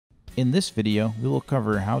In this video, we will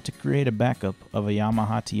cover how to create a backup of a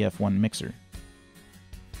Yamaha TF1 mixer.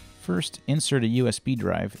 First, insert a USB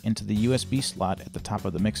drive into the USB slot at the top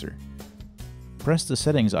of the mixer. Press the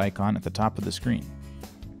settings icon at the top of the screen.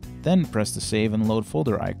 Then press the Save and Load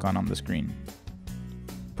Folder icon on the screen.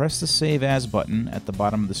 Press the Save As button at the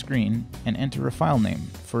bottom of the screen and enter a file name,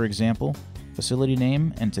 for example, facility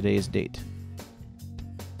name and today's date.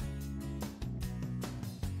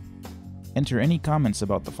 Enter any comments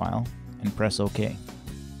about the file and press OK.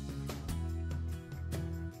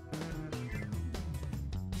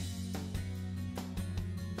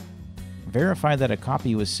 Verify that a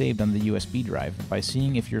copy was saved on the USB drive by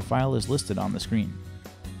seeing if your file is listed on the screen.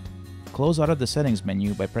 Close out of the settings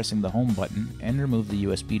menu by pressing the Home button and remove the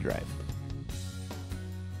USB drive.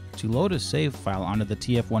 To load a save file onto the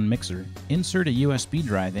TF1 mixer, insert a USB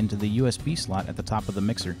drive into the USB slot at the top of the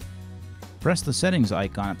mixer. Press the settings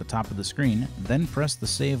icon at the top of the screen, then press the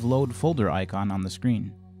Save Load Folder icon on the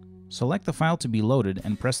screen. Select the file to be loaded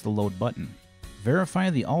and press the Load button. Verify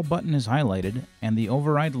the All button is highlighted and the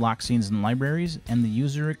Override Lock Scenes and Libraries and the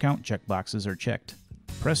User Account checkboxes are checked.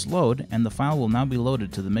 Press Load and the file will now be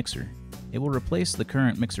loaded to the mixer. It will replace the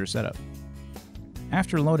current mixer setup.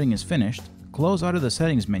 After loading is finished, close out of the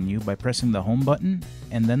settings menu by pressing the Home button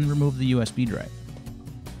and then remove the USB drive.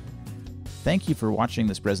 Thank you for watching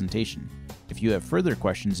this presentation. If you have further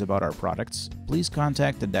questions about our products, please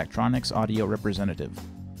contact the Daktronics audio representative.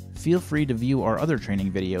 Feel free to view our other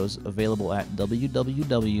training videos available at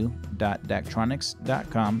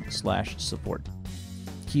www.daktronics.com/support.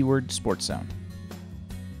 Keyword Sports Sound.